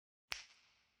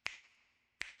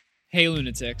Hey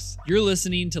lunatics, you're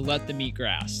listening to Let Them Eat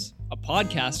Grass, a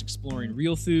podcast exploring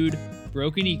real food,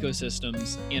 broken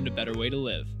ecosystems, and a better way to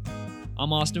live.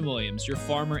 I'm Austin Williams, your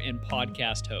farmer and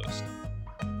podcast host.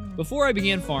 Before I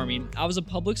began farming, I was a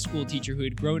public school teacher who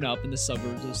had grown up in the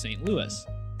suburbs of St. Louis.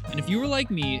 And if you were like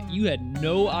me, you had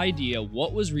no idea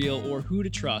what was real or who to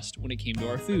trust when it came to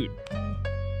our food.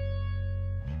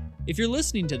 If you're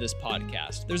listening to this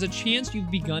podcast, there's a chance you've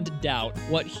begun to doubt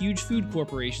what huge food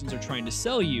corporations are trying to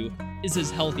sell you is as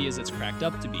healthy as it's cracked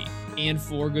up to be. And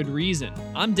for good reason.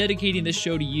 I'm dedicating this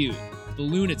show to you, the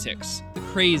lunatics, the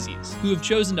crazies, who have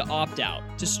chosen to opt out,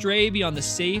 to stray beyond the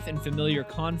safe and familiar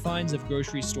confines of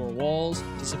grocery store walls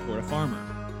to support a farmer.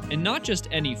 And not just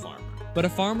any farmer, but a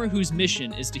farmer whose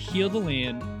mission is to heal the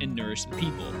land and nourish the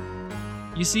people.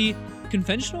 You see,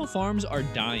 conventional farms are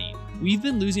dying. We've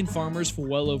been losing farmers for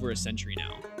well over a century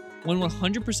now. When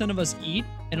 100% of us eat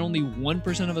and only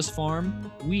 1% of us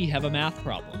farm, we have a math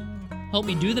problem. Help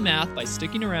me do the math by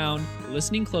sticking around,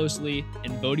 listening closely,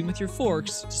 and voting with your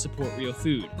forks to support real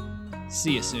food.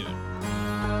 See you soon.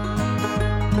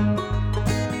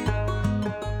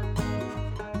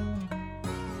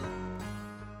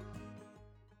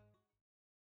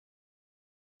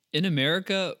 In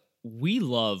America, we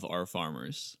love our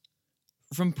farmers.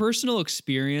 From personal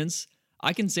experience,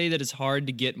 I can say that it's hard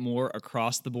to get more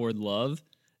across-the-board love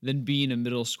than being a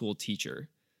middle school teacher.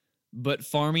 But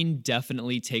farming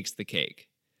definitely takes the cake.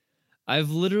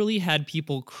 I've literally had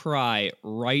people cry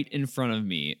right in front of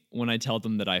me when I tell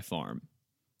them that I farm.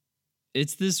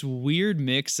 It's this weird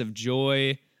mix of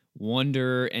joy,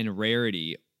 wonder, and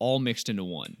rarity all mixed into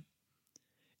one.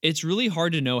 It's really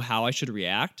hard to know how I should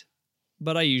react,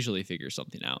 but I usually figure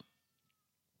something out.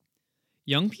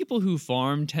 Young people who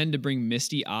farm tend to bring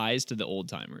misty eyes to the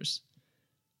old-timers.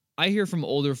 I hear from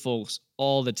older folks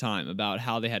all the time about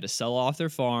how they had to sell off their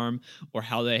farm or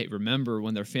how they remember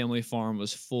when their family farm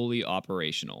was fully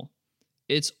operational.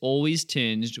 It's always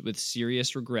tinged with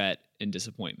serious regret and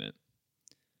disappointment.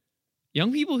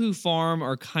 Young people who farm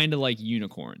are kind of like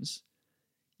unicorns.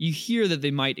 You hear that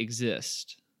they might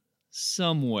exist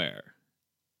somewhere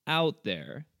out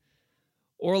there,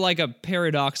 or like a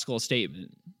paradoxical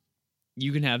statement.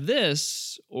 You can have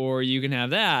this, or you can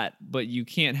have that, but you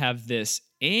can't have this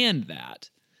and that.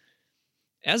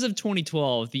 As of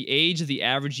 2012, the age of the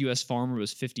average U.S. farmer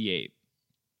was 58.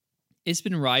 It's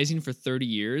been rising for 30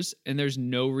 years, and there's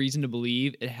no reason to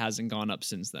believe it hasn't gone up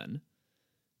since then.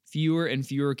 Fewer and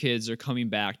fewer kids are coming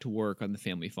back to work on the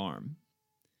family farm.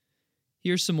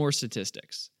 Here's some more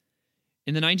statistics.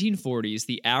 In the 1940s,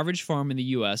 the average farm in the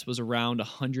U.S. was around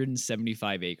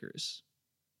 175 acres.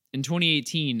 In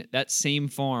 2018, that same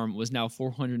farm was now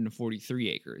 443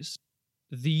 acres.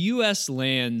 The U.S.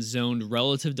 land zoned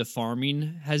relative to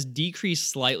farming has decreased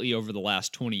slightly over the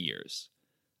last 20 years,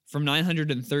 from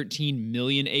 913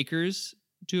 million acres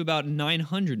to about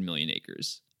 900 million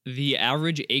acres. The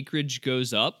average acreage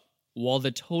goes up while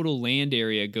the total land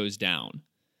area goes down.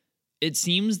 It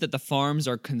seems that the farms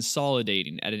are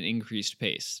consolidating at an increased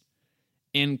pace.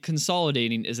 And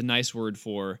consolidating is a nice word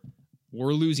for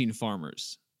we're losing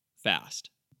farmers fast.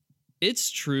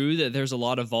 It's true that there's a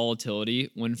lot of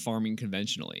volatility when farming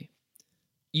conventionally.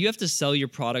 You have to sell your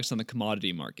products on the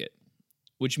commodity market,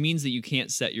 which means that you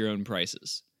can't set your own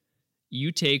prices.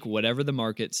 You take whatever the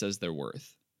market says they're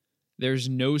worth. There's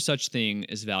no such thing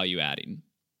as value adding.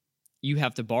 You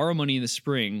have to borrow money in the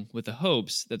spring with the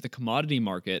hopes that the commodity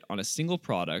market on a single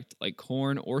product like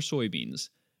corn or soybeans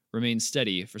remains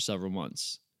steady for several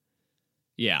months.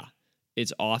 Yeah,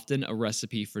 it's often a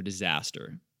recipe for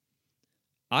disaster.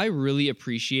 I really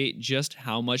appreciate just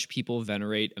how much people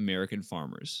venerate American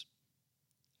farmers.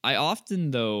 I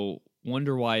often, though,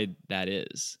 wonder why that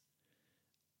is.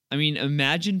 I mean,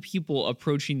 imagine people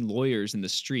approaching lawyers in the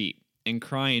street and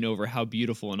crying over how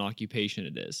beautiful an occupation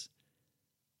it is.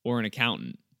 Or an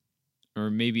accountant. Or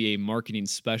maybe a marketing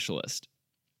specialist.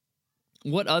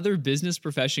 What other business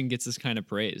profession gets this kind of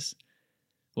praise?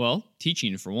 Well,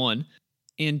 teaching for one.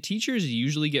 And teachers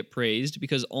usually get praised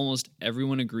because almost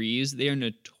everyone agrees they are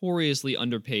notoriously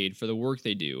underpaid for the work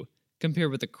they do compared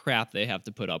with the crap they have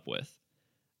to put up with.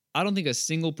 I don't think a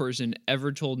single person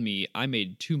ever told me I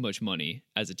made too much money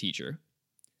as a teacher.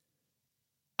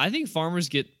 I think farmers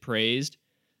get praised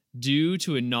due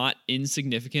to a not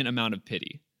insignificant amount of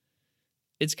pity.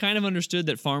 It's kind of understood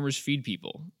that farmers feed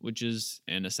people, which is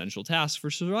an essential task for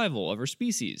survival of our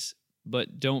species,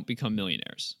 but don't become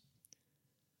millionaires.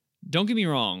 Don't get me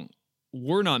wrong,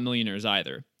 we're not millionaires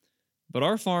either, but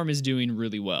our farm is doing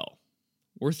really well.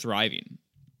 We're thriving.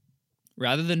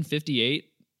 Rather than 58,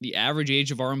 the average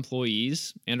age of our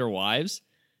employees and our wives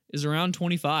is around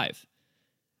 25.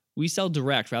 We sell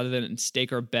direct rather than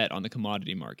stake our bet on the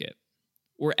commodity market.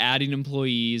 We're adding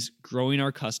employees, growing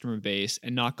our customer base,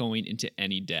 and not going into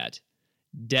any debt.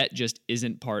 Debt just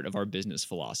isn't part of our business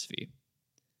philosophy.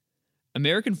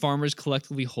 American farmers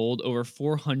collectively hold over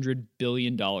 $400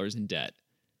 billion in debt.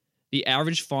 The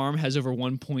average farm has over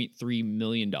 $1.3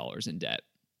 million in debt.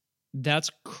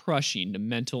 That's crushing to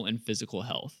mental and physical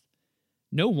health.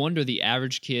 No wonder the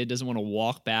average kid doesn't want to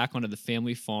walk back onto the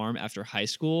family farm after high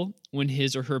school when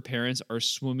his or her parents are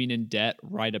swimming in debt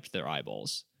right up to their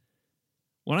eyeballs.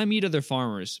 When I meet other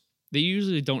farmers, they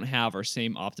usually don't have our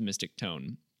same optimistic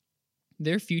tone.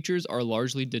 Their futures are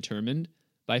largely determined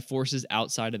by forces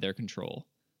outside of their control.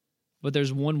 But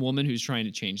there's one woman who's trying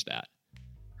to change that.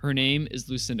 Her name is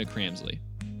Lucinda Cramsley.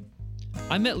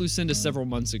 I met Lucinda several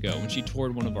months ago when she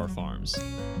toured one of our farms.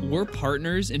 We're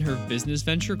partners in her business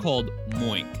venture called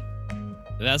Moink.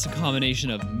 That's a combination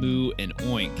of moo and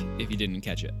oink, if you didn't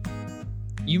catch it.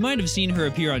 You might have seen her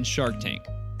appear on Shark Tank,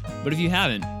 but if you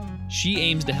haven't, she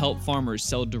aims to help farmers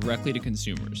sell directly to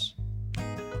consumers.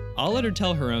 I'll let her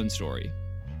tell her own story.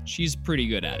 She's pretty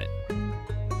good at it.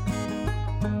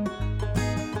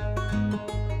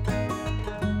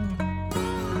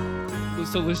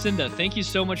 So Lucinda, thank you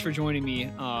so much for joining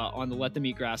me on the Let Them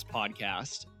Eat Grass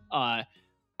podcast.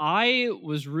 I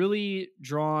was really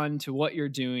drawn to what you're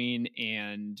doing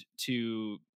and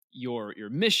to your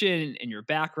mission and your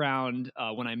background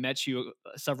when I met you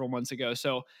several months ago.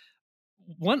 So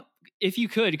if you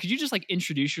could you just like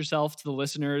introduce yourself to the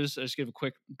listeners? Just give a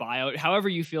quick bio, however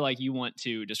you feel like you want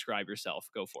to describe yourself.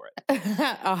 Go for it.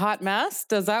 A hot mess.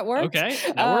 Does that work? Okay,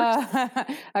 that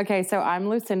works. Okay, so I'm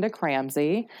Lucinda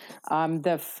Cramsley. I'm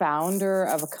the founder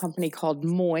of a company called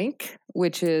Moink,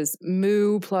 which is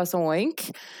moo plus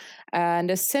oink. And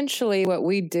essentially what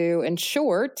we do in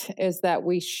short is that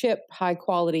we ship high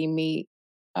quality meat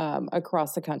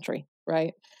across the country,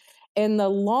 right? In the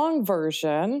long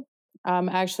version, I'm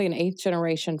actually an 8th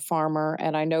generation farmer,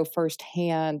 and I know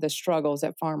firsthand the struggles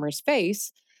that farmers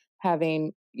face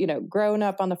having, grown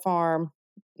up on the farm.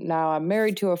 Now I'm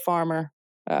married to a farmer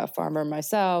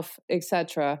myself,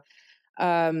 etc.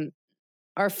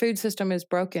 Our food system is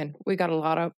broken. We got a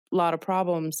lot of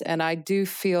problems, and I do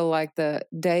feel like the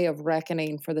day of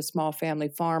reckoning for the small family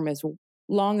farm is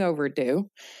long overdue.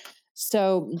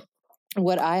 So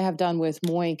what I have done with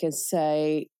Moink is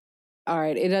say, all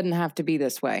right, it doesn't have to be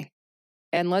this way.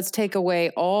 And let's take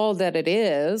away all that it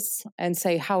is and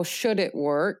say, how should it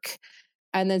work?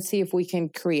 And then see if we can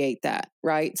create that,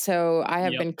 right? So I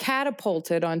have been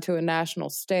catapulted onto a national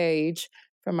stage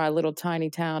from my little tiny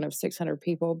town of 600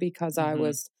 people because I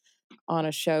was on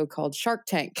a show called Shark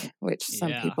Tank, which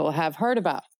some people have heard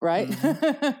about, right?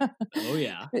 Oh,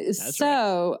 yeah. That's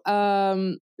so,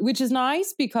 right. Which is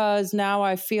nice because now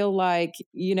I feel like,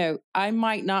 I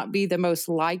might not be the most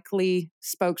likely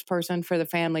spokesperson for the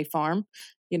family farm.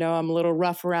 I'm a little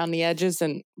rough around the edges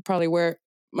and probably wear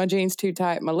my jeans too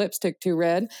tight, my lipstick too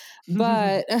red,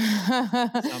 but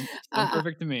sound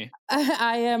perfect to me.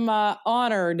 I am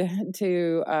honored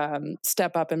to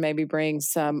step up and maybe bring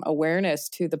some awareness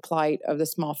to the plight of the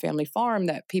small family farm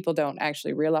that people don't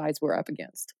actually realize we're up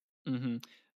against. Mm-hmm.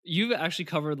 You've actually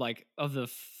covered like of the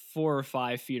 4 or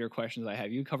 5 feeder questions I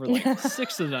have. You covered like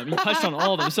 6 of them. You touched on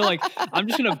all of them. So like, I'm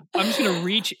just gonna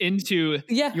reach into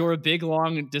your big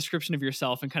long description of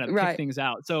yourself and kind of pick things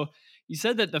out. So you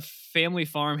said that the family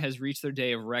farm has reached their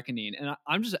day of reckoning, and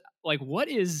I'm just like, can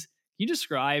you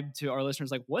describe to our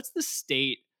listeners like what's the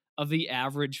state of the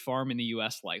average farm in the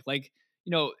U.S. like? Like,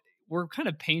 we're kind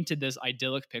of painted this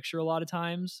idyllic picture a lot of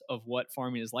times of what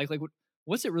farming is like. Like,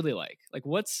 what's it really like? Like,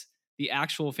 what's the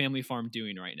actual family farm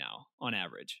doing right now on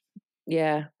average?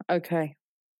 Yeah. Okay.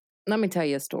 Let me tell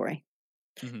you a story.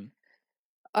 Mm-hmm.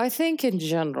 I think in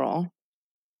general,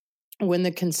 when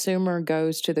the consumer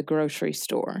goes to the grocery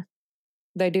store,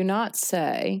 they do not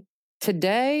say,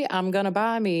 today I'm going to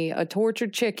buy me a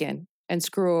tortured chicken and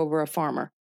screw over a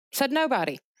farmer. Said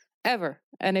nobody, ever.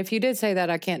 And if you did say that,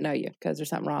 I can't know you because there's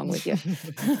something wrong with you.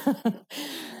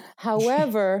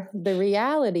 However, the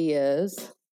reality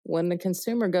is when the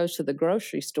consumer goes to the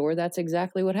grocery store, that's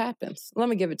exactly what happens. Let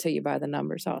me give it to you by the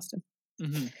numbers, Austin.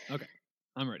 Mm-hmm. Okay.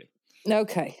 I'm ready.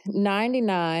 Okay.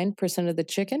 99% of the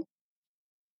chicken,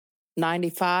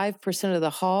 95% of the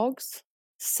hogs,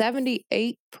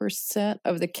 78%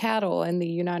 of the cattle in the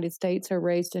United States are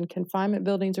raised in confinement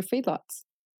buildings or feedlots.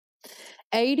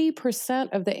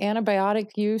 80% of the antibiotic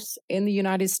use in the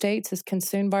United States is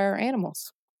consumed by our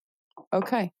animals.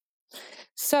 Okay.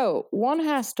 So one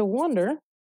has to wonder,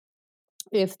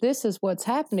 if this is what's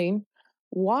happening,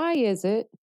 why is it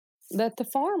that the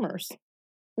farmers,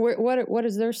 what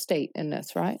is their state in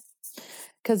this, right?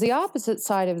 Because the opposite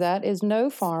side of that is no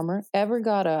farmer ever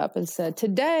got up and said,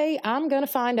 today I'm going to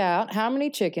find out how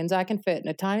many chickens I can fit in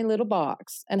a tiny little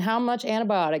box and how much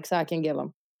antibiotics I can give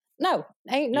them. No,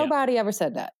 ain't Yeah. nobody ever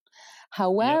said that. Yep.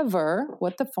 However,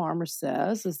 what the farmer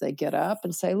says is they get up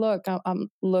and say, look, I'm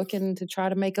looking to try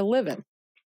to make a living.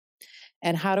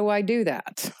 And how do I do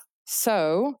that?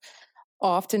 So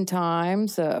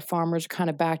oftentimes, farmers are kind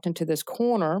of backed into this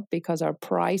corner because our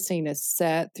pricing is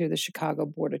set through the Chicago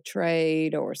Board of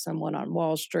Trade or someone on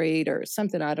Wall Street or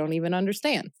something I don't even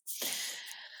understand.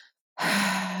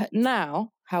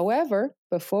 Now, however,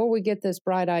 before we get this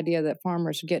bright idea that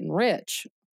farmers are getting rich,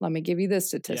 let me give you this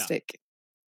statistic.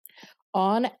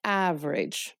 On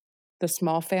average, the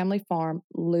small family farm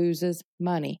loses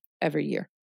money every year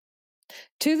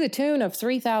to the tune of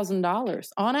 $3,000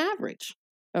 on average.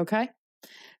 Okay.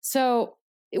 So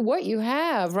what you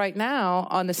have right now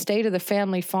on the state of the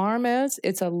family farm is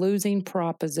it's a losing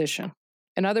proposition.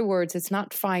 In other words, it's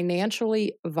not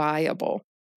financially viable.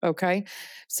 Okay.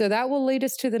 So that will lead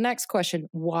us to the next question.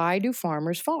 Why do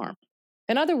farmers farm?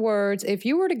 In other words, if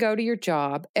you were to go to your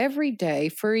job every day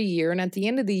for a year and at the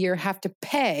end of the year have to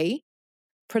pay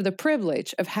for the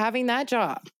privilege of having that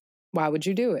job, why would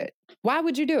you do it? Why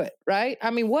would you do it? Right?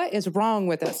 I mean, what is wrong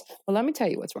with us? Well, let me tell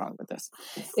you what's wrong with us.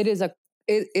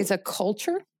 It's a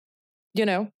culture,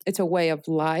 it's a way of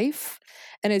life,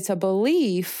 and it's a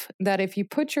belief that if you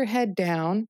put your head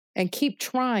down and keep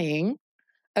trying,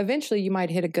 eventually you might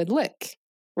hit a good lick,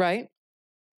 right?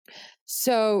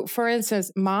 So, for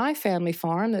instance, my family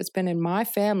farm that's been in my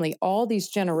family all these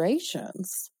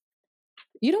generations,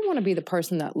 you don't want to be the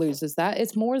person that loses that.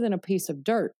 It's more than a piece of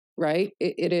dirt, right?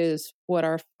 It is what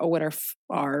our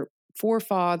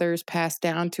forefathers passed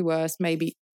down to us,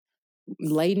 maybe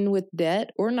laden with debt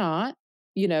or not.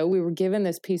 We were given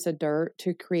this piece of dirt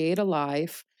to create a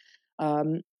life.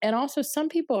 And also some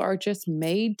people are just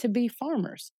made to be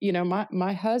farmers.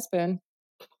 My husband,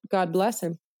 God bless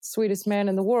him, sweetest man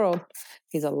in the world.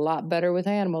 He's a lot better with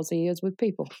animals than he is with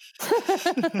people.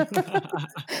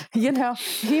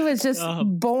 He was just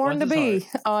born to be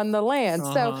on the land.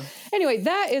 So anyway,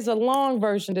 that is a long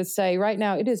version to say right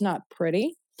now it is not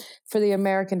pretty. For the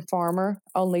American farmer,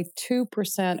 only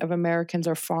 2% of Americans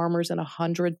are farmers and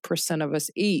 100% of us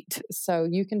eat. So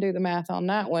you can do the math on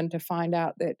that one to find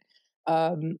out that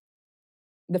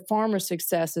the farmer's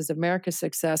success is America's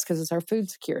success because it's our food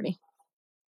security.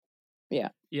 Yeah.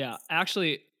 Yeah.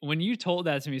 Actually, when you told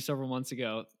that to me several months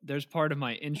ago, there's part of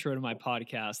my intro to my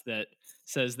podcast that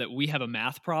says that we have a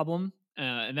math problem.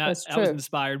 And that was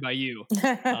inspired by you.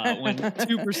 When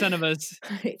 2% of us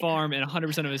farm and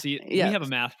 100% of us eat, we have a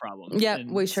math problem. Yeah,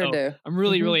 we sure do. I'm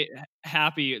really, really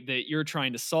happy that you're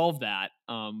trying to solve that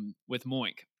with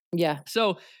Moink. Yeah.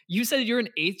 So you said you're an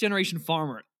 8th generation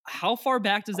farmer. How far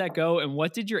back does that go? And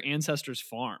what did your ancestors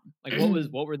farm? Like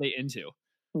what were they into?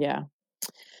 Yeah.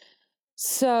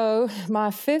 So my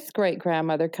 5th great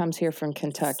grandmother comes here from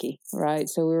Kentucky, right?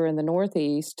 So we were in the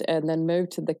Northeast and then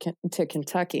moved to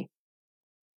Kentucky.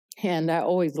 And I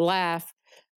always laugh.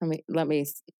 Let me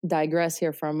digress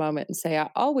here for a moment and say I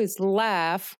always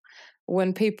laugh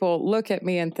when people look at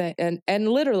me and think and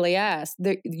literally ask,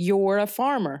 "You're a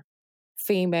farmer,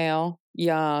 female,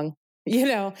 young."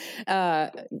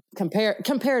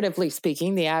 Comparatively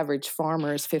speaking, the average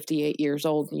farmer is 58 years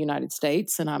old in the United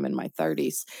States, and I'm in my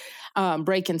 30s.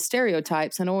 Breaking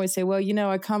stereotypes and always say, well,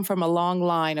 I come from a long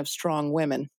line of strong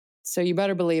women. So you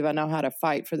better believe I know how to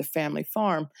fight for the family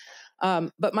farm.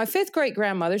 But my 5th great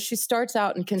grandmother, she starts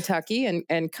out in Kentucky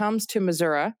and comes to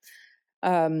Missouri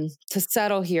to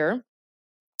settle here.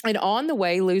 And on the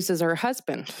way loses her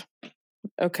husband.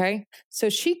 Okay. So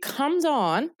she comes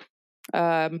on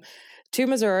to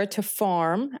Missouri to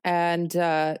farm. And,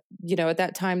 at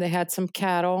that time they had some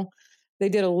cattle. They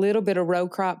did a little bit of row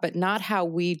crop, but not how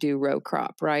we do row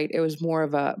crop, right? It was more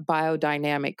of a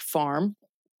biodynamic farm.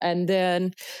 And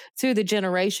then through the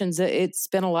generations, it's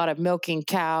been a lot of milking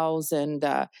cows and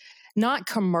not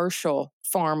commercial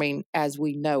farming as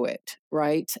we know it,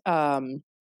 right?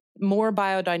 More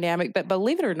biodynamic, but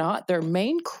believe it or not, their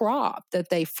main crop that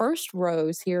they first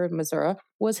rose here in Missouri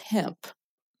was hemp.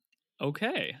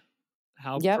 Okay.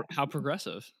 How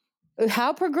progressive.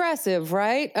 How progressive,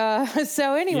 right?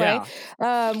 So anyway,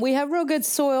 we have real good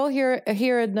soil here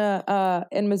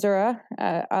in Missouri.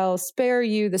 I'll spare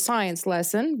you the science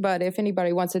lesson, but if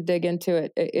anybody wants to dig into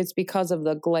it, it's because of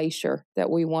the glacier that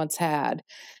we once had.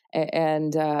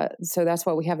 And so that's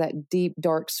why we have that deep,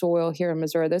 dark soil here in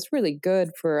Missouri that's really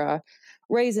good for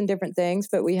raising different things,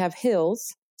 but we have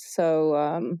hills.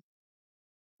 So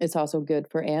It's also good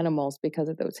for animals because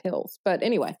of those hills. But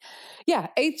anyway, yeah,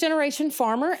 eighth generation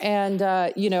farmer. And,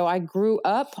 I grew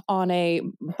up on a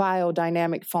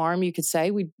biodynamic farm, you could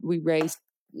say. We raised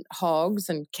hogs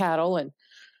and cattle and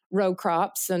row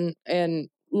crops and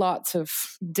lots of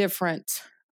different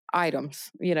items,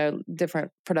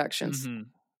 different productions. Hmm.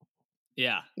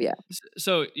 Yeah. Yeah.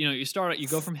 So, you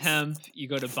go from hemp, you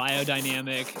go to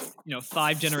biodynamic,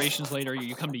 5 generations later,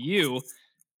 you come to you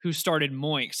who started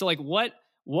Moink. So, like, what,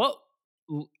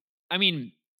 I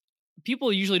mean,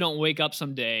 people usually don't wake up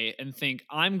someday and think,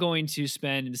 I'm going to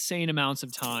spend insane amounts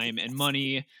of time and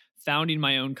money founding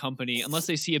my own company unless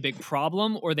they see a big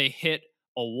problem or they hit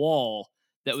a wall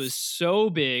that was so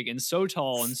big and so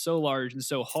tall and so large and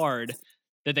so hard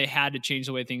that they had to change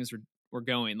the way things were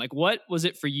going. Like, what was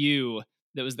it for you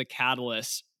that was the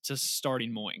catalyst to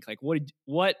starting Moink? Like,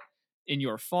 what in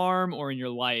your farm or in your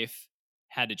life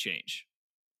had to change?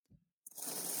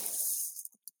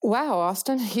 Wow,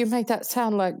 Austin, you make that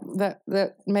sound like that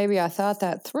maybe I thought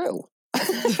that through.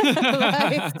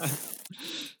 Like,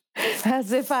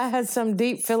 as if I had some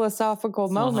deep philosophical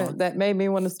Uh-huh. moment that made me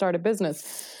want to start a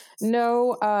business.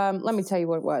 No, let me tell you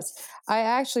what it was. I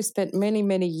actually spent many,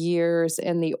 many years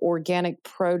in the organic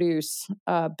produce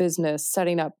business,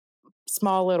 setting up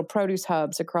small little produce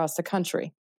hubs across the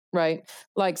country, right?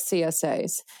 Like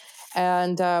CSAs.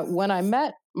 And when I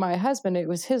met my husband, it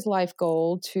was his life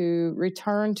goal to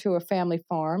return to a family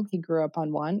farm. He grew up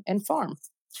on one and farm.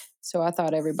 So I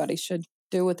thought everybody should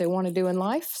do what they want to do in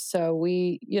life. So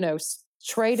we,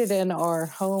 traded in our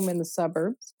home in the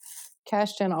suburbs,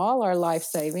 cashed in all our life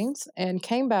savings, and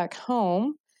came back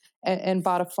home and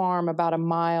bought a farm about a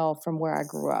mile from where I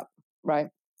grew up. Right.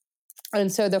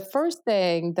 And so the first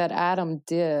thing that Adam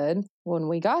did when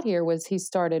we got here was he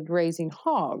started raising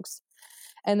hogs.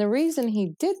 And the reason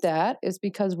he did that is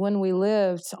because when we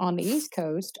lived on the East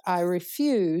Coast, I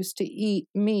refused to eat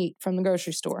meat from the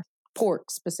grocery store,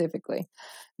 pork specifically,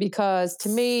 because to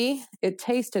me, it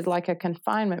tasted like a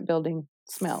confinement building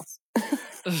smells.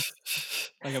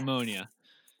 Like ammonia.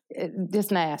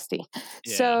 Just nasty.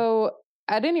 Yeah. So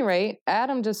at any rate,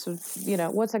 Adam just was,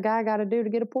 what's a guy got to do to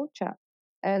get a pork chop?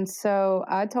 And so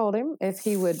I told him if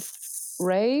he would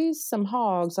raise some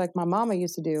hogs like my mama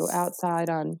used to do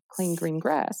outside on clean green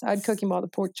grass, I'd cook him all the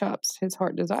pork chops his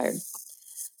heart desired.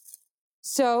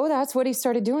 So that's what he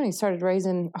started doing. He started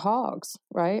raising hogs,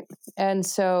 right? And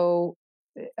so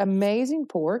amazing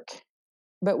pork.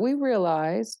 But we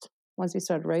realized once he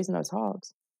started raising those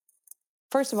hogs,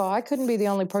 first of all, I couldn't be the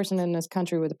only person in this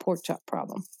country with a pork chop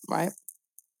problem, right?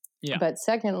 Yeah. But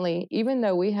secondly, even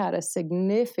though we had a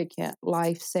significant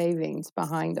life savings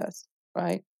behind us,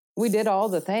 right? We did all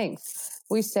the things.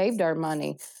 We saved our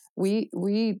money. We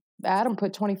Adam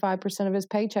put 25% of his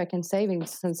paycheck in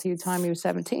savings since the time he was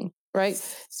 17, right?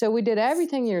 So we did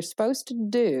everything you're supposed to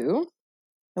do,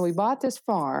 and we bought this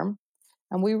farm,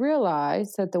 and we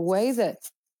realized that the way that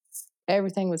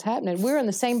everything was happening, we were in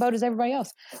the same boat as everybody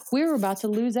else. We were about to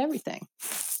lose everything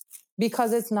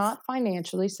because it's not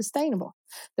financially sustainable.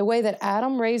 The way that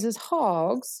Adam raises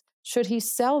hogs, should he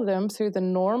sell them through the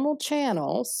normal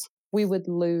channels, we would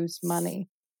lose money,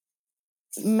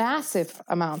 massive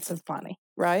amounts of money,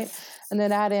 right? And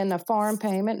then add in a farm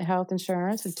payment and health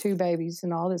insurance and 2 babies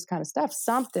and all this kind of stuff.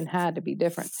 Something had to be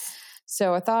different.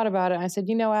 So I thought about it. And I said,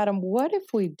 Adam, what if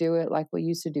we do it like we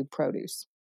used to do produce?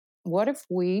 What if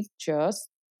we just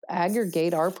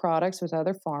aggregate our products with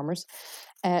other farmers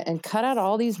and cut out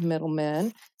all these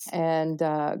middlemen and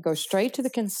go straight to the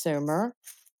consumer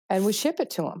and we ship it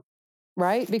to them,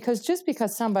 right? Because just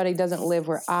because somebody doesn't live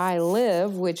where I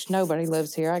live, which nobody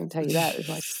lives here, I can tell you that, there's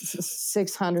like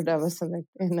 600 of us in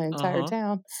the entire Uh-huh.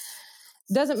 town,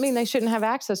 doesn't mean they shouldn't have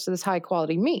access to this high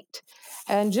quality meat.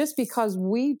 And just because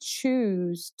we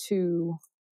choose to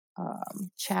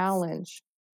challenge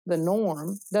the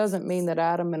norm doesn't mean that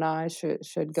Adam and I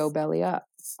should go belly up.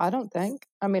 I don't think.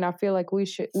 I mean, I feel like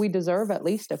we deserve at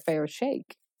least a fair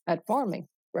shake at farming,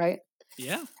 right?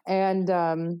 Yeah. And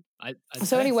I'd so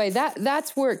say. anyway,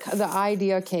 that's where the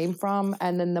idea came from.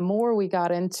 And then the more we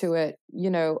got into it,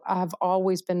 I've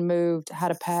always been moved,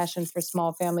 had a passion for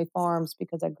small family farms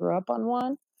because I grew up on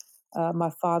one.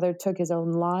 My father took his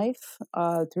own life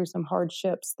through some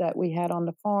hardships that we had on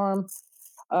the farm.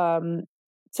 Um,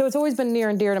 so it's always been near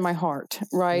and dear to my heart,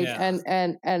 right? Yeah.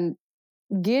 And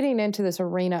getting into this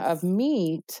arena of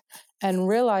meat and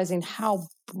realizing how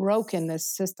broken this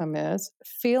system is,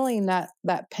 feeling that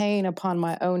pain upon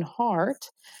my own heart,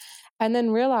 and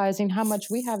then realizing how much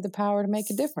we have the power to make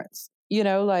a difference.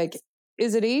 Like,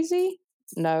 is it easy?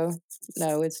 No,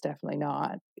 it's definitely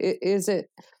not. Is it?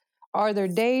 Are there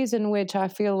days in which I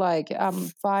feel like I'm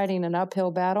fighting an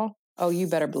uphill battle? Oh, you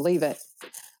better believe it.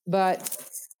 But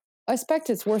I expect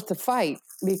it's worth the fight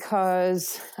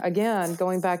because, again,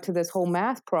 going back to this whole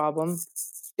math problem,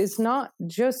 it's not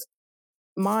just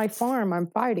my farm I'm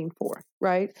fighting for,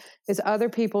 right? It's other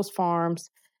people's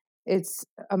farms. It's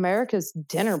America's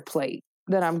dinner plate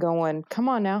that I'm going, come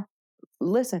on now,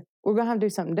 listen, we're going to have to do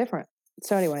something different.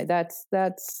 So anyway, that's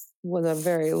was a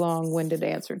very long-winded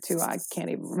answer to I can't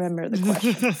even remember the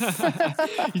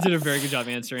question. You did a very good job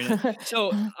answering it.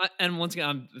 So, and once again,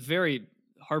 I'm very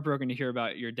heartbroken to hear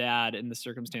about your dad and the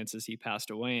circumstances he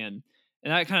passed away in.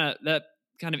 And that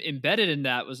kind of embedded in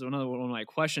that was one of my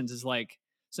questions is like,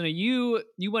 so now you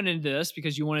went into this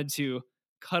because you wanted to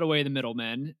cut away the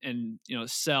middlemen and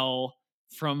sell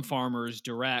from farmers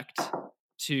direct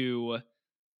to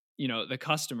the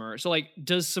customer. So like,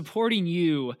 does supporting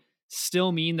you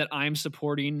still mean that I'm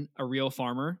supporting a real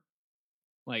farmer?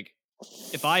 Like,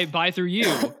 if I buy through you,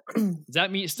 does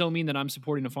that still mean that I'm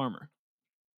supporting a farmer?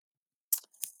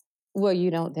 Well,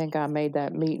 you don't think I made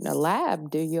that meat in a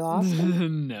lab, do you,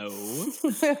 Austin? No.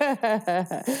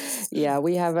 Yeah,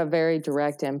 we have a very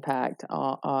direct impact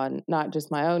on not just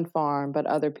my own farm, but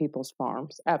other people's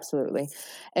farms. Absolutely.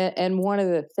 And one of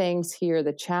the things here,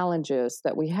 the challenges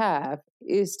that we have,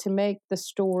 is to make the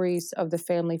stories of the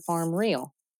family farm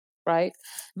real, right?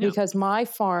 Yeah. Because my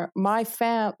farm, my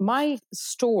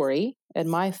story and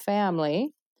my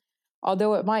family,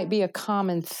 although it might be a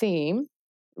common theme,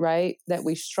 right, that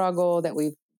we struggle, that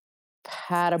we've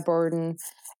had a burden,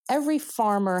 every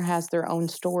farmer has their own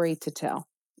story to tell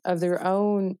of their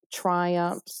own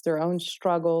triumphs, their own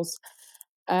struggles.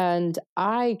 And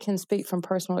I can speak from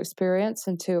personal experience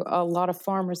and to a lot of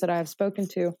farmers that I have spoken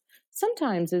to.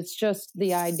 Sometimes it's just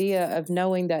the idea of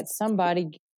knowing that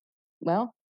somebody,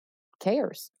 well,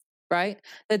 cares, right?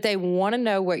 That they want to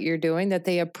know what you're doing, that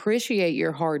they appreciate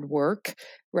your hard work,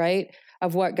 right?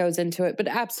 Of what goes into it. But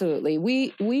absolutely,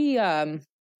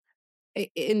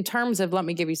 in terms of, let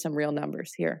me give you some real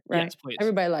numbers here, right? Yes, please.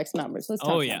 Everybody likes numbers. Let's Oh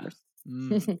talk yeah. numbers.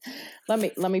 Mm.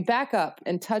 Let me back up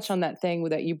and touch on that thing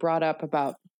that you brought up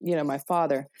about, my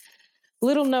father.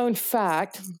 Little known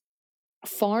fact,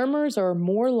 farmers are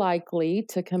more likely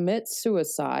to commit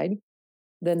suicide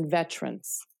than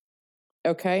veterans.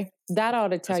 Okay? That ought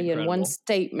to tell That's you in one incredible.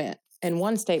 statement. In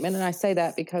one statement, and I say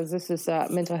that because this is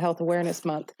Mental Health Awareness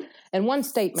Month, and one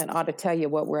statement ought to tell you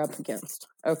what we're up against.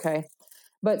 Okay?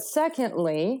 But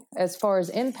secondly, as far as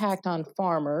impact on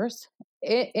farmers,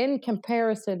 in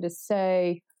comparison to,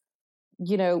 say,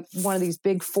 one of these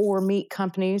big four meat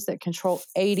companies that control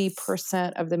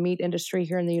 80% of the meat industry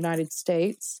here in the United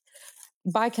States,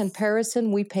 by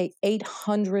comparison, we pay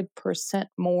 800%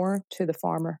 more to the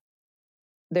farmer.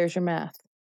 There's your math.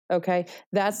 Okay.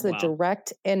 That's the Wow.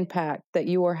 direct impact that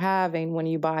you are having when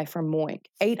you buy from Moink.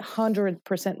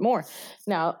 800% more.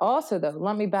 Now, also, though,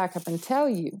 let me back up and tell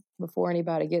you before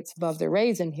anybody gets above their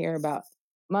raisin here about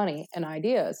money and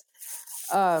ideas.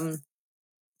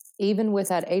 Even with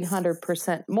that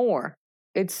 800% more,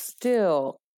 it's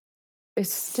still an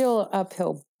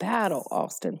uphill battle,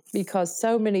 Austin, because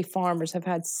so many farmers have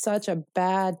had such a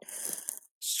bad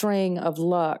string of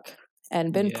luck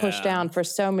and been pushed Yeah. down for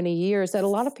so many years that a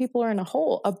lot of people are in a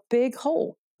hole, a big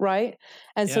hole, right?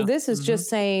 And so Yeah. this is Hmm. just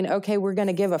saying, okay, we're going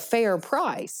to give a fair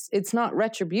price. It's not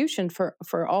retribution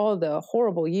for all the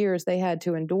horrible years they had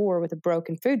to endure with a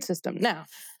broken food system. Now,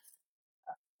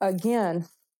 again,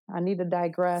 I need to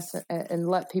digress and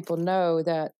let people know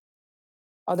that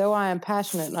although I am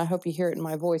passionate, and I hope you hear it in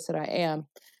my voice that I am,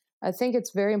 I think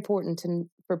it's very important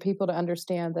for people to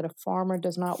understand that a farmer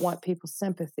does not want people's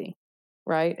sympathy,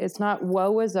 right? It's not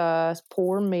woe is us,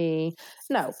 poor me.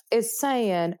 No, it's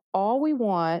saying all we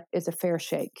want is a fair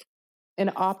shake, an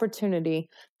opportunity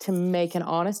to make an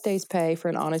honest day's pay for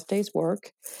an honest day's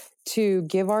work, to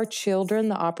give our children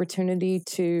the opportunity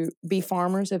to be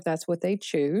farmers if that's what they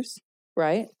choose,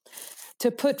 right? To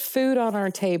put food on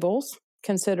our tables,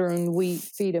 considering we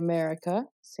feed America,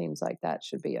 seems like that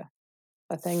should be a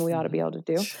thing we ought to Hmm. be able to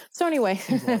do. So anyway,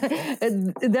 Seems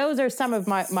logical. those are some of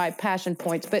my passion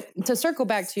points. But to circle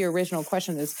back to your original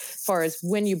question, as far as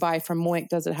when you buy from Moink,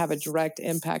 does it have a direct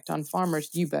impact on farmers?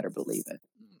 You better believe it.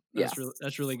 Yeah.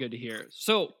 That's really good to hear.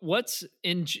 So, what's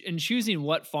in choosing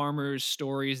what farmers'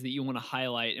 stories that you want to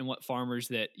highlight and what farmers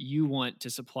that you want to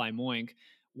supply Moink?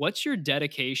 What's your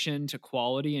dedication to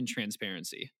quality and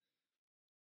transparency?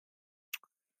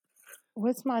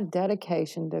 What's my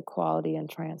dedication to quality and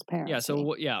Yeah. So,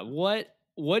 transparency?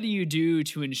 what do you do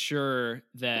to ensure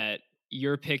that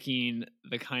you're picking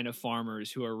the kind of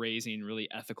farmers who are raising really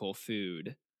ethical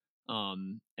food?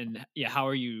 And yeah,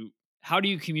 how do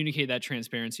you communicate that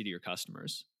transparency to your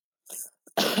customers?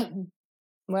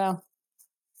 Well,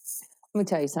 Let me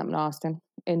tell you something, Austin.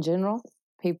 In general,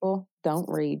 people don't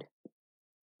read.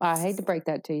 I hate to break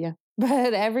that to you,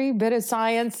 but every bit of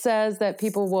science says that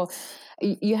people will,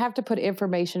 you have to put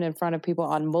information in front of people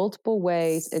on multiple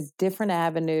ways, at different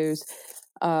avenues,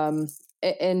 um,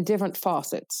 in different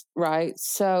faucets, right?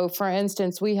 So, for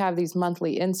instance, we have these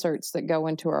monthly inserts that go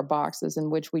into our boxes in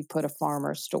which we put a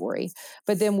farmer story,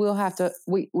 but then we'll have to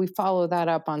we follow that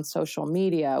up on social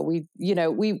media. We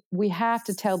have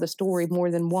to tell the story more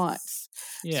than once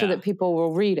so Yeah. that people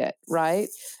will read it, right?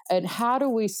 And how do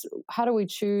we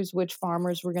choose which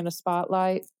farmers we're going to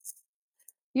spotlight?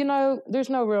 There's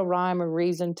no real rhyme or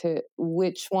reason to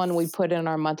which one we put in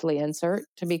our monthly insert,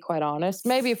 to be quite honest.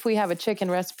 Maybe if we have a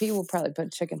chicken recipe, we'll probably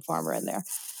put chicken farmer in there.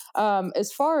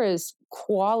 As far as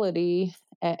quality,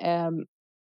 I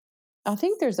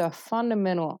think there's a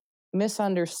fundamental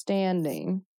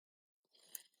misunderstanding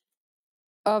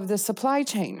of the supply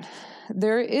chain.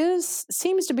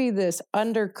 Seems to be this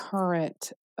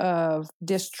undercurrent of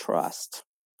distrust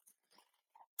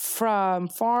from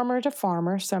farmer to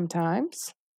farmer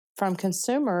sometimes, from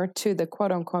consumer to the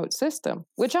quote unquote system,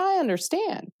 which I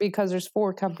understand because there's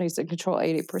 4 companies that control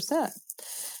 80%.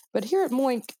 But here at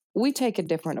Moink, we take a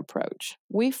different approach.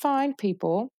 We find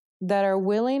people that are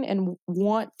willing and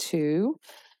want to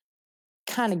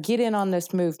kind of get in on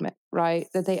this movement, right?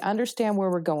 That they understand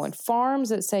where we're going. Farms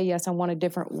that say, yes, I want a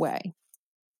different way.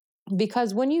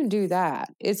 Because when you do that,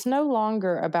 it's no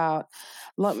longer about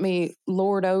let me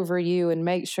lord over you and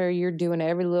make sure you're doing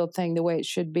every little thing the way it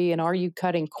should be. And are you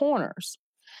cutting corners?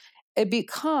 It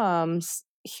becomes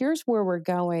here's where we're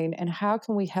going and how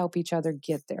can we help each other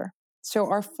get there? So,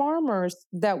 our farmers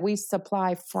that we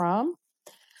supply from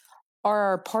are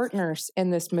our partners in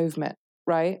this movement,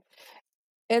 right?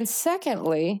 And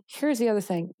secondly, here's the other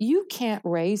thing you can't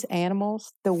raise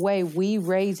animals the way we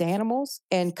raise animals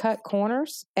and cut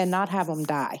corners and not have them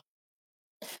die.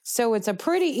 So it's a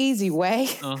pretty easy way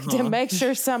to Uh-huh. make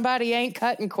sure somebody ain't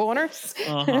cutting corners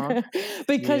Uh-huh.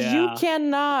 because you Yeah.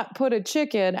 cannot put a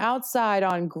chicken outside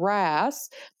on grass,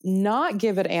 not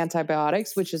give it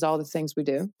antibiotics, which is all the things we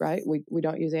do, right? We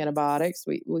don't use antibiotics.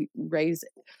 We raise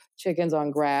chickens on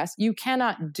grass. You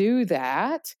cannot do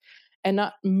that and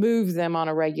not move them on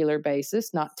a regular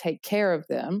basis, not take care of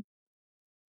them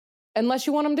unless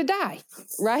you want them to die,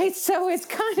 right? So it's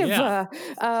kind Yeah.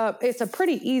 of it's a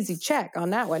pretty easy check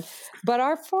on that one. But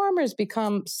our farmers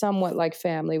become somewhat like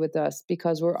family with us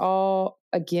because we're all,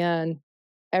 again,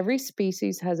 every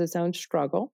species has its own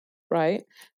struggle, right?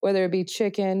 Whether it be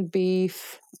chicken,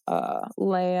 beef,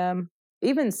 lamb,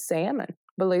 even salmon.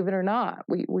 Believe it or not,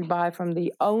 we buy from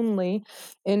the only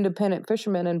independent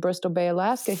fisherman in Bristol Bay,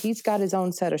 Alaska. He's got his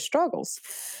own set of struggles.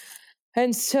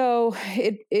 And so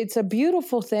it's a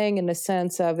beautiful thing in the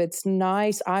sense of it's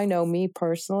nice. I know me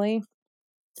personally,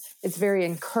 it's very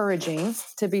encouraging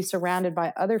to be surrounded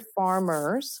by other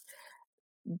farmers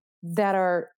that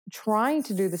are trying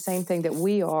to do the same thing that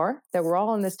we are, that we're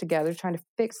all in this together, trying to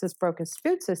fix this broken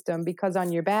food system because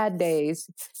on your bad days,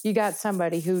 you got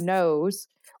somebody who knows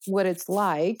what it's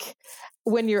like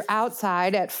when you're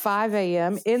outside at 5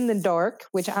 a.m. in the dark,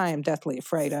 which I am deathly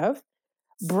afraid of,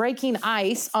 breaking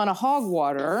ice on a hog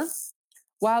water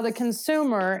while the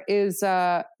consumer is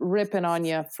ripping on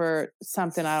you for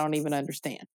something I don't even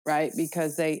understand, right?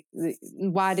 Because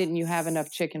why didn't you have enough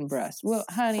chicken breast? Well,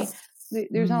 honey,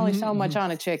 there's only so much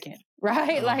on a chicken,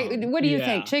 right? Like, what do you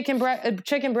think? Yeah.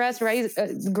 Chicken breast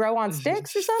grow on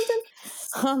sticks or something?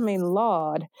 I mean,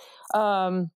 Lord.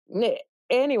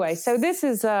 Anyway, so this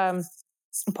is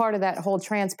part of that whole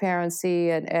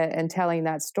transparency and telling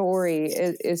that story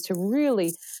is to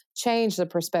really change the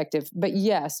perspective. But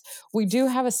yes, we do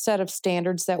have a set of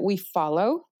standards that we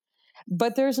follow,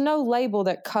 but there's no label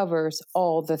that covers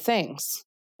all the things,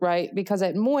 right? Because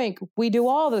at Moink, we do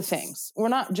all the things. We're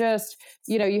not just,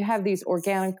 you have these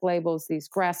organic labels, these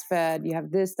grass fed, you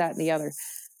have this, that, and the other.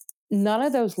 None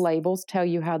of those labels tell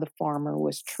you how the farmer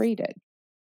was treated.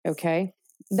 Okay.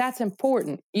 That's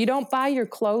important. You don't buy your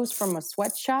clothes from a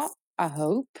sweatshop, I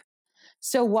hope.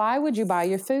 So why would you buy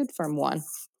your food from one?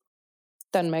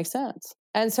 Doesn't make sense.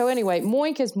 And so anyway,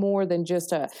 Moink is more than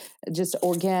just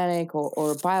organic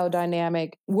or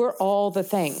biodynamic. We're all the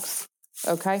things.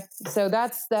 Okay. So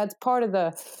that's part of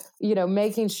the,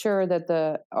 making sure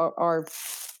that our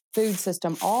food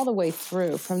system all the way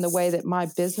through, from the way that my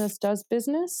business does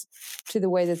business to the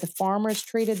way that the farmer is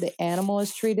treated, the animal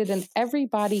is treated, and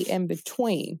everybody in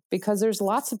between, because there's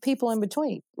lots of people in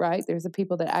between, right? There's the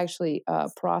people that actually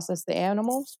process the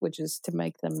animals, which is to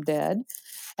make them dead,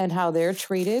 and how they're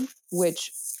treated,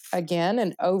 which, again,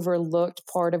 an overlooked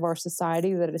part of our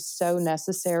society that is so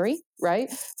necessary, right?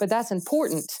 But that's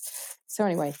important. So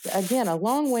anyway, again, a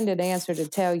long-winded answer to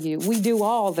tell you we do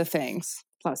all the things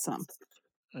plus some.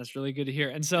 That's really good to hear.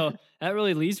 And so that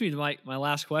really leads me to my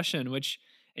last question, which,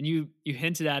 and you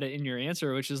hinted at it in your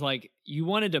answer, which is like you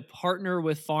wanted to partner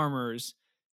with farmers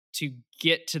to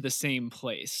get to the same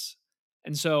place.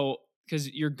 And so, because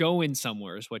you're going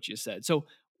somewhere is what you said. So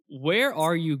where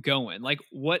are you going? Like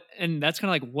what, and that's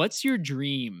kind of like, what's your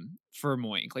dream for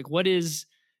Moink? Like what is,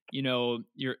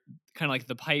 your kind of like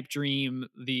the pipe dream,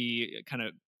 the kind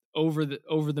of over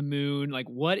the moon? Like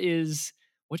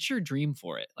what's your dream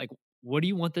for it? Like, what do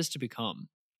you want this to become?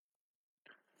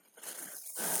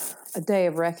 A day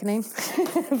of reckoning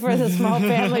for the small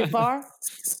family farm.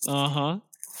 Uh-huh.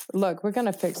 Look, we're going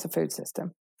to fix the food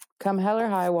system. Come hell or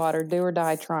high water, do or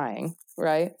die trying,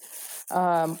 right?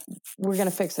 We're going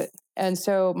to fix it. And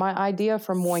so my idea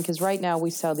for Moink is right now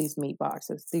we sell these meat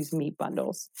boxes, these meat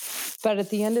bundles. But at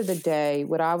the end of the day,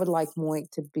 what I would like Moink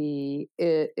to be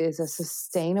is a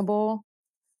sustainable,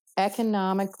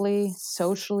 economically,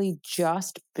 socially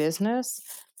just business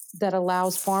that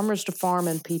allows farmers to farm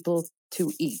and people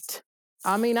to eat.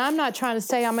 I mean, I'm not trying to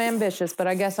say I'm ambitious, but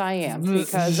I guess I am,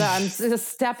 because I'm just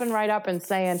stepping right up and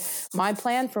saying my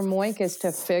plan for Moink is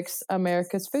to fix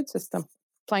America's food system.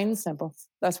 Plain and simple.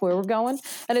 That's where we're going.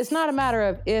 And it's not a matter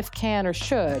of if, can, or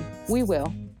should. We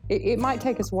will. It might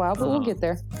take us a while, but we'll get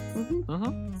there.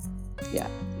 Yeah.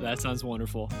 That sounds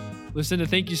wonderful. Lucinda,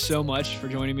 thank you so much for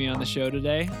joining me on the show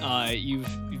today.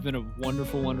 You've been a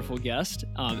wonderful, wonderful guest.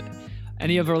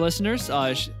 Any of our listeners,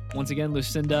 once again,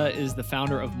 Lucinda is the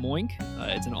founder of Moink.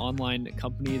 It's an online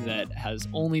company that has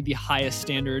only the highest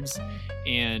standards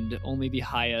and only the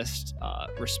highest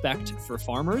respect for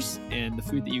farmers, and the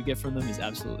food that you get from them is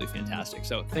absolutely fantastic.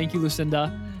 So thank you,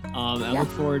 Lucinda. I look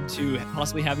forward to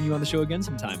possibly having you on the show again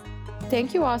sometime.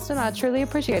 Thank you, Austin. I truly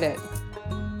appreciate it.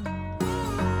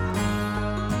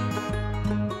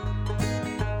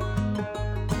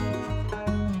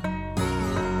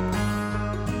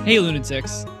 Hey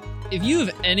Lunatics, if you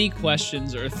have any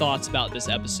questions or thoughts about this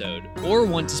episode or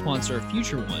want to sponsor a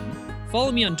future one,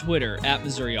 follow me on Twitter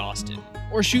 @MissouriAustin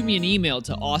or shoot me an email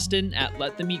to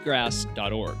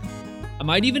austin@letthemeatgrass.org. I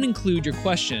might even include your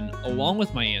question along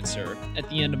with my answer at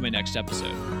the end of my next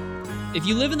episode. If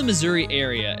you live in the Missouri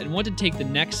area and want to take the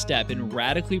next step in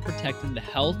radically protecting the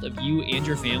health of you and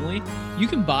your family, you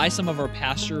can buy some of our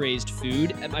pasture-raised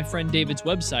food at my friend David's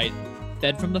website,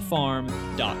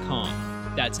 fedfromthefarm.com.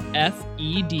 That's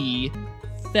FED,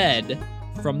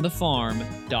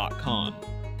 fedfromthefarm.com.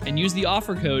 And use the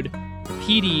offer code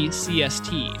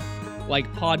PDCST, like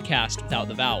podcast without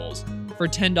the vowels, for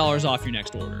 $10 off your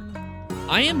next order.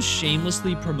 I am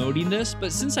shamelessly promoting this,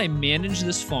 but since I manage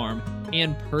this farm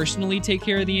and personally take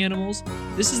care of the animals,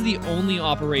 this is the only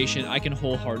operation I can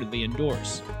wholeheartedly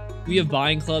endorse. We have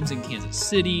buying clubs in Kansas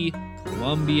City,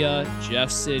 Columbia,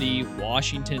 Jeff City,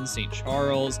 Washington, St.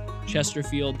 Charles,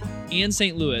 Chesterfield, and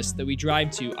St. Louis that we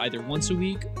drive to either once a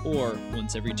week or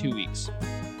once every 2 weeks.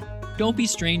 Don't be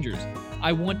strangers.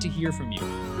 I want to hear from you.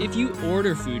 If you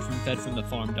order food from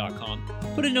fedfromthefarm.com,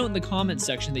 put a note in the comments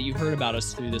section that you heard about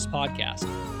us through this podcast.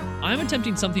 I'm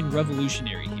attempting something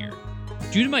revolutionary here.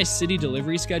 Due to my city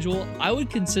delivery schedule, I would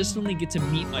consistently get to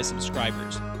meet my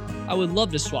subscribers. I would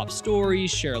love to swap stories,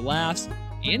 share laughs,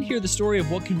 and hear the story of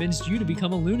what convinced you to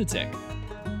become a lunatic.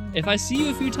 If I see you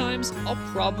a few times, I'll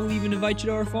probably even invite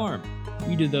you to our farm.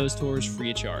 We do those tours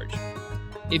free of charge.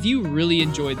 If you really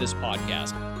enjoyed this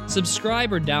podcast,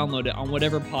 subscribe or download it on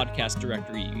whatever podcast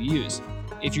directory you use.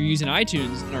 If you're using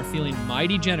iTunes and are feeling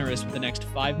mighty generous with the next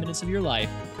 5 minutes of your life,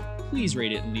 please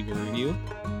rate it and leave a review.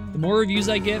 The more reviews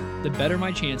I get, the better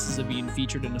my chances of being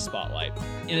featured in a spotlight.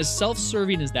 And as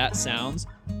self-serving as that sounds,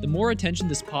 the more attention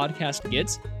this podcast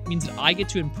gets means that I get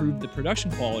to improve the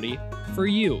production quality for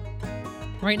you.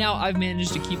 Right now, I've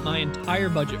managed to keep my entire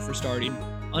budget for starting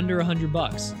under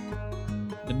 $100.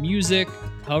 The music,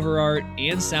 cover art,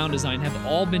 and sound design have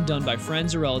all been done by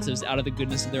friends or relatives out of the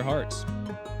goodness of their hearts.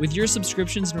 With your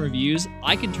subscriptions and reviews,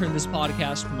 I can turn this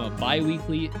podcast from a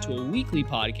bi-weekly to a weekly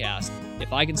podcast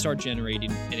if I can start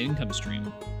generating an income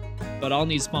stream. But I'll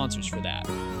need sponsors for that.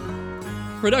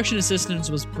 Production assistance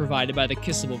was provided by the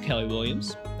kissable Kelly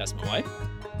Williams. That's my wife.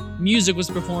 Music was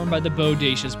performed by the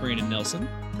bodacious Brandon Nelson.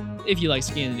 If you like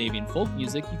Scandinavian folk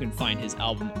music, you can find his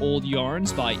album Old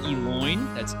Yarns by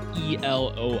Eloign, that's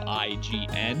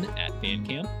ELOIGN, at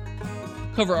Bandcamp.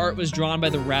 Cover art was drawn by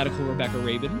the radical Rebecca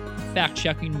Rabin.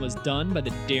 Fact-checking was done by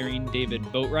the daring David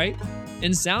Boatwright.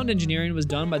 And sound engineering was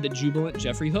done by the jubilant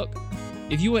Jeffrey Hook.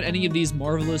 If you want any of these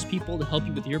marvelous people to help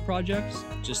you with your projects,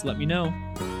 just let me know.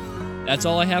 That's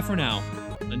all I have for now.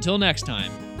 Until next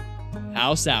time,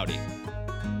 House Howdy.